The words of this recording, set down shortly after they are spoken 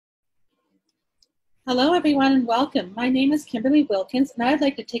Hello, everyone, and welcome. My name is Kimberly Wilkins, and I'd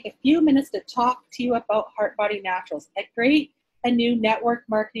like to take a few minutes to talk to you about Heart Body Naturals, a great and new network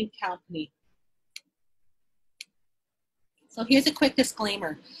marketing company. So here's a quick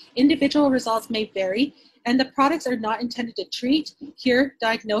disclaimer. Individual results may vary, and the products are not intended to treat, cure,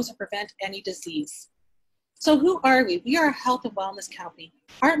 diagnose, or prevent any disease. So who are we? We are a health and wellness company.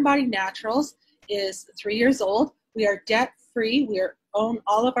 Heart Body Naturals is 3 years old. We are debt-free. We own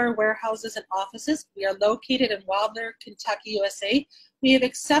all of our warehouses and offices. We are located in Wilder, Kentucky, USA. We have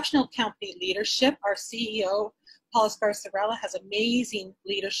exceptional company leadership. Our CEO, Paul Scarcerella, has amazing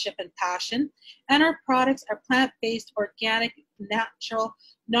leadership and passion. And our products are plant-based, organic, natural,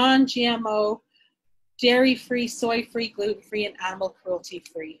 non-GMO, dairy-free, soy-free, gluten-free, and animal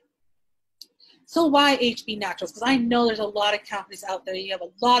cruelty-free. So why HB Naturals? Because I know there's a lot of companies out there. You have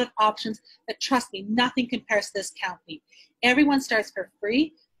a lot of options, but trust me, nothing compares to this company. Everyone starts for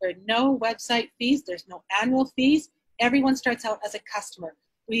free. There are no website fees. There's no annual fees. Everyone starts out as a customer.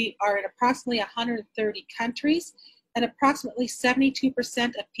 We are in approximately 130 countries, and approximately 72%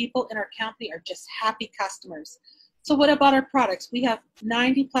 of people in our company are just happy customers. So what about our products? We have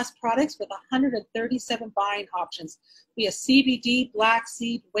 90 plus products with 137 buying options. We have CBD, black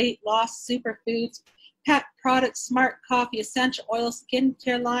seed, weight loss, superfoods, pet products, smart coffee, essential oils,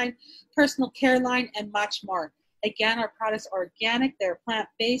 skincare line, personal care line, and much more. Again, our products are organic, they're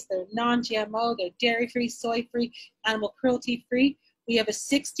plant-based, they're non-GMO, they're dairy-free, soy-free, animal cruelty-free. We have a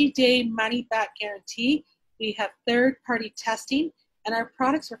 60-day money-back guarantee. We have third-party testing, and our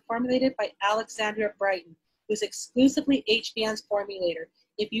products were formulated by Alexandria Brighton, who's exclusively HBN's formulator.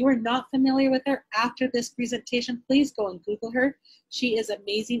 If you are not familiar with her, after this presentation, please go and Google her. She is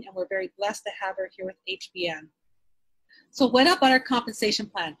amazing, and we're very blessed to have her here with HBN. So what about our compensation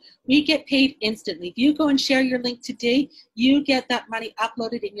plan? We get paid instantly. If you go and share your link today, you get that money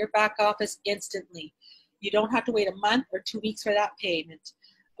uploaded in your back office instantly. You don't have to wait a month or 2 weeks for that payment.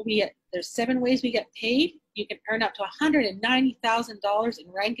 There's 7 ways we get paid. You can earn up to $190,000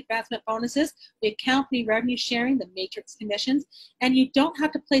 in rank advancement bonuses. We have company revenue sharing, the matrix commissions, and you don't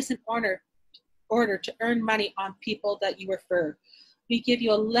have to place an order to earn money on people that you refer. We give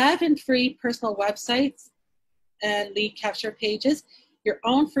you 11 free personal websites and lead capture pages, your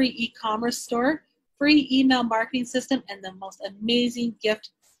own free e-commerce store, free email marketing system, and the most amazing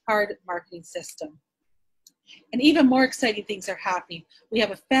gift card marketing system. And even more exciting things are happening. We have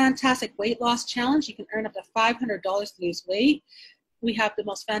a fantastic weight loss challenge. You can earn up to $500 to lose weight. We have the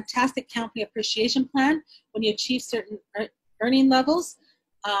most fantastic company appreciation plan when you achieve certain earning levels.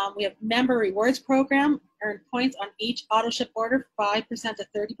 We have member rewards program, earn points on each auto ship order, 5% to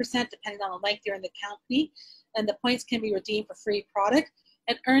 30%, depending on the length you're in the company. And the points can be redeemed for free product.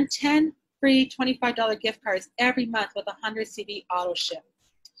 And earn 10 free $25 gift cards every month with 100 CV auto ship.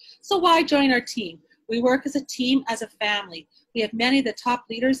 So why join our team? We work as a team, as a family. We have many of the top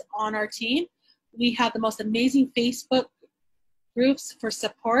leaders on our team. We have the most amazing Facebook groups for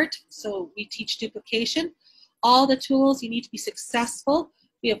support, so we teach duplication. All the tools you need to be successful.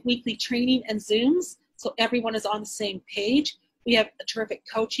 We have weekly training and Zooms, so everyone is on the same page. We have a terrific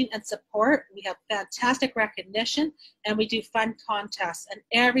coaching and support. We have fantastic recognition, and we do fun contests, and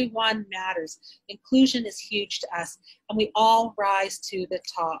everyone matters. Inclusion is huge to us, and we all rise to the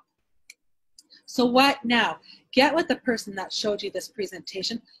top. So what now? Get with the person that showed you this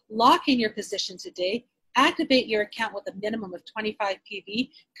presentation, lock in your position today, activate your account with a minimum of 25 PV,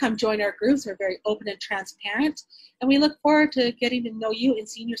 come join our groups. We're very open and transparent, and we look forward to getting to know you and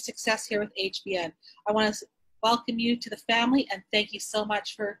seeing your success here with HBN. I want to welcome you to the family, and thank you so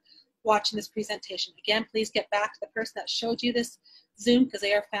much for watching this presentation. Again, please get back to the person that showed you this Zoom because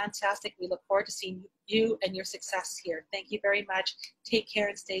they are fantastic. We look forward to seeing you and your success here. Thank you very much. Take care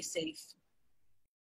and stay safe.